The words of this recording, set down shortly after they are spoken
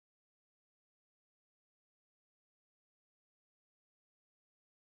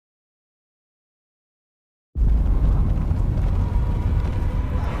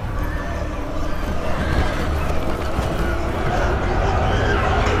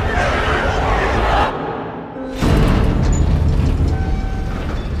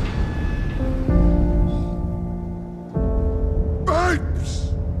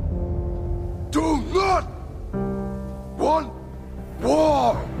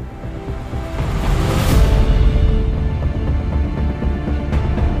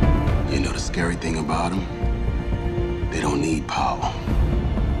bottom, they don't need power.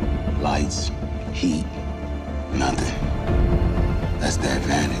 Lights, heat, nothing. That's the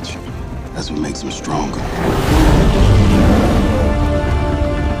advantage. That's what makes them stronger.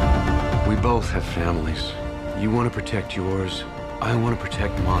 We both have families. You want to protect yours, I want to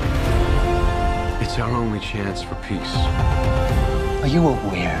protect mine. It's our only chance for peace. Are you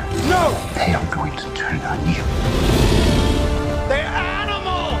aware? No! They are going to turn on you. They're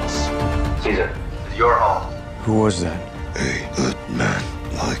animals! Caesar, it's your home. Who was that? A good man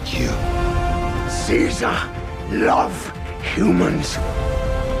like you. Caesar love humans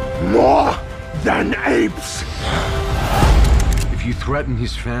more than apes. If you threaten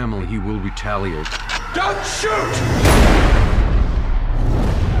his family, he will retaliate. Don't shoot!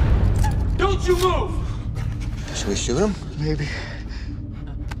 Don't you move! Should we shoot him? Maybe.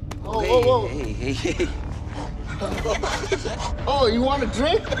 Oh, hey. Oh, you want a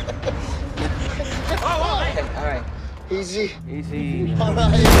drink? All right. Easy. Easy. All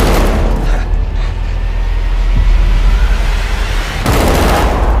right.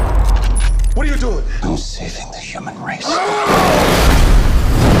 What are you doing? I'm saving the human race. Oh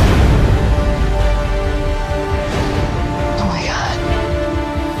my God.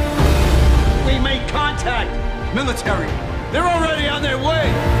 We made contact. Military. They're already on their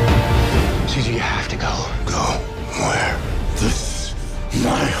way.